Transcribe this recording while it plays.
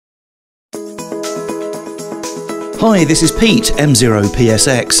Hi, this is Pete,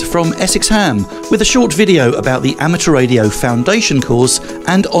 M0PSX, from Essex Ham, with a short video about the Amateur Radio Foundation course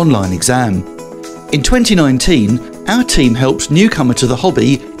and online exam. In 2019, our team helped newcomer to the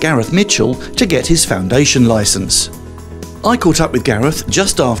hobby, Gareth Mitchell, to get his foundation licence. I caught up with Gareth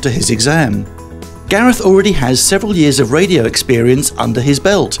just after his exam. Gareth already has several years of radio experience under his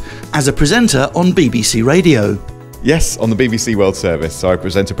belt, as a presenter on BBC Radio. Yes, on the BBC World Service. So I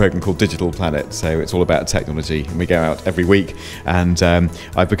present a programme called Digital Planet, so it's all about technology, and we go out every week, and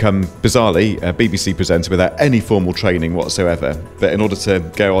I've become, bizarrely, a BBC presenter without any formal training whatsoever. But in order to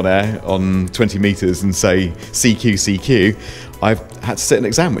go on air on 20 metres and say CQ, CQ, I've had to sit an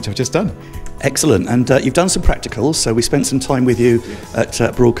exam, which I've just done. Excellent, and you've done some practicals, so we spent some time with you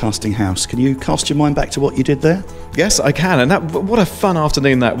at Broadcasting House. Can you cast your mind back to what you did there? Yes, I can, and what a fun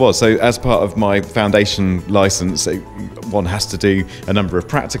afternoon that was. So as part of my foundation licence, one has to do a number of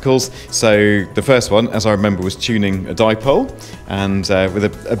practicals. So the first one, as I remember, was tuning a dipole, and with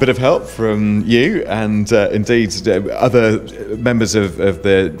a bit of help from you and indeed other members of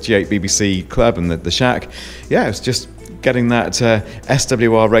the G8BBC club and the Shack. Yeah, it was just getting that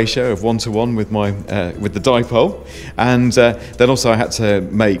SWR ratio of 1:1 with my with the dipole, and then also I had to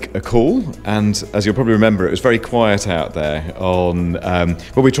make a call. And as you'll probably remember, it was very quiet out there on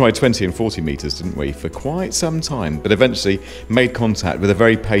well, we tried 20 and 40 metres, didn't we, for quite some time, but eventually made contact with a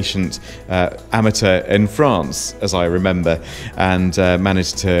very patient amateur in France, as I remember, and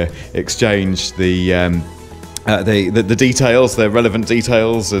managed to exchange the details, the relevant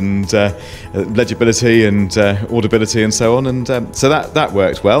details, and legibility and audibility and so on, and so that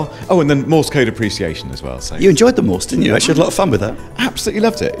worked well. Oh, and then Morse code appreciation as well. So you enjoyed the Morse, didn't you? Actually had a lot of fun with that. Absolutely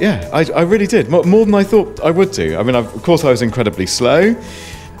loved it. Yeah, I really did. More than I thought I would do. I mean, of course I was incredibly slow,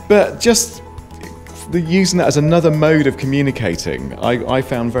 but just using that as another mode of communicating, I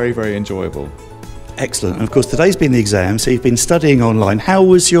found very, very enjoyable. Excellent. And of course today's been the exam, so you've been studying online. How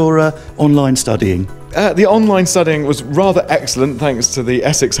was your online studying? The online studying was rather excellent, thanks to the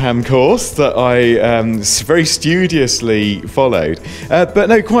Essex Ham course that I very studiously followed. But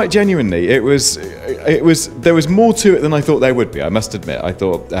no, quite genuinely, there was more to it than I thought there would be, I must admit. I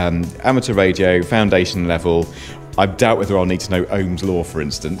thought amateur radio, foundation level, I doubt whether I'll need to know Ohm's law, for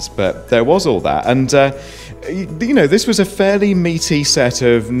instance, but there was all that. And, you know, this was a fairly meaty set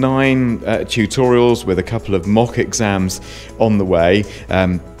of 9 tutorials with a couple of mock exams on the way.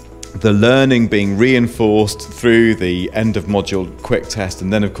 The learning being reinforced through the end of module quick test,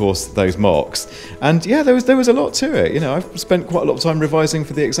 and then of course those mocks. And yeah, there was a lot to it. You know, I've spent quite a lot of time revising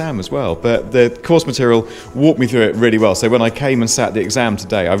for the exam as well, but the course material walked me through it really well. So when I came and sat the exam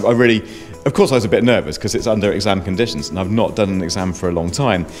today, I really, of course I was a bit nervous because it's under exam conditions and I've not done an exam for a long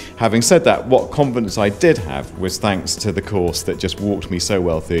time. Having said that, what confidence I did have was thanks to the course that just walked me so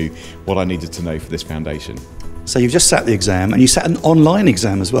well through what I needed to know for this foundation. So you've just sat the exam, and you sat an online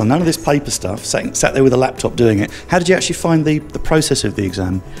exam as well. None of this paper stuff, sat there with a laptop doing it. How did you actually find the process of the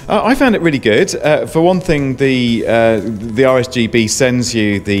exam? I found it really good. For one thing, the RSGB sends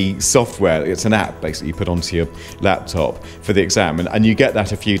you the software. It's an app, basically, you put onto your laptop for the exam, and you get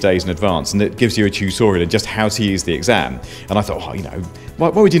that a few days in advance, and it gives you a tutorial on just how to use the exam. And I thought, oh, you know, why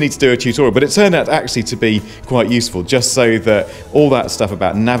would you need to do a tutorial? But it turned out actually to be quite useful, just so that all that stuff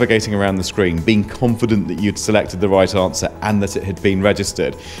about navigating around the screen, being confident that you'd selected the right answer and that it had been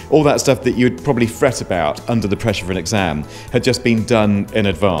registered, all that stuff that you'd probably fret about under the pressure of an exam had just been done in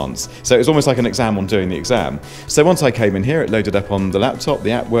advance. So it was almost like an exam on doing the exam. So once I came in here, it loaded up on the laptop,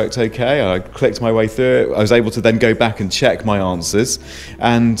 the app worked okay, I clicked my way through it, I was able to then go back and check my answers,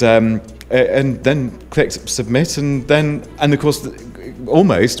 and then clicked submit, and of course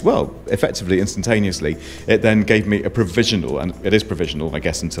almost, well, effectively instantaneously, it then gave me a provisional, and it is provisional, I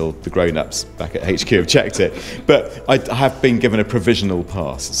guess, until the grown-ups back at HQ have checked it, but I have been given a provisional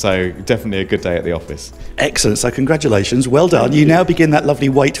pass, so definitely a good day at the office. Excellent, so congratulations, well done. You now begin that lovely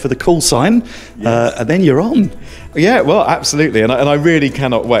wait for the call sign, yes. And then you're on. Yeah, well, absolutely, and I really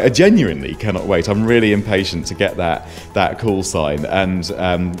cannot wait, I genuinely cannot wait. I'm really impatient to get that call sign, and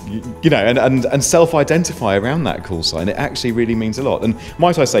you know, and self-identify around that call sign. It actually really means a lot. And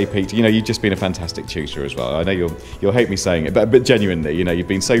might I say, Pete, you know, you've just been a fantastic tutor as well. I know you'll hate me saying it, but genuinely, you know, you've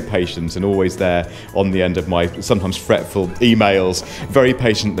been so patient and always there on the end of my sometimes fretful emails, very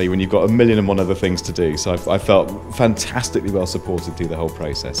patiently when you've got 1,000,001 other things to do. So I felt fantastically well supported through the whole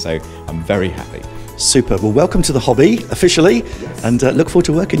process. So I'm very happy. Super. Well, welcome to the hobby officially, yes. And look forward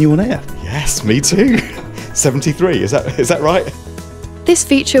to working you on air. Yes, me too. 73, is that right? This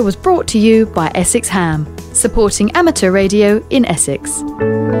feature was brought to you by Essex Ham, supporting amateur radio in Essex.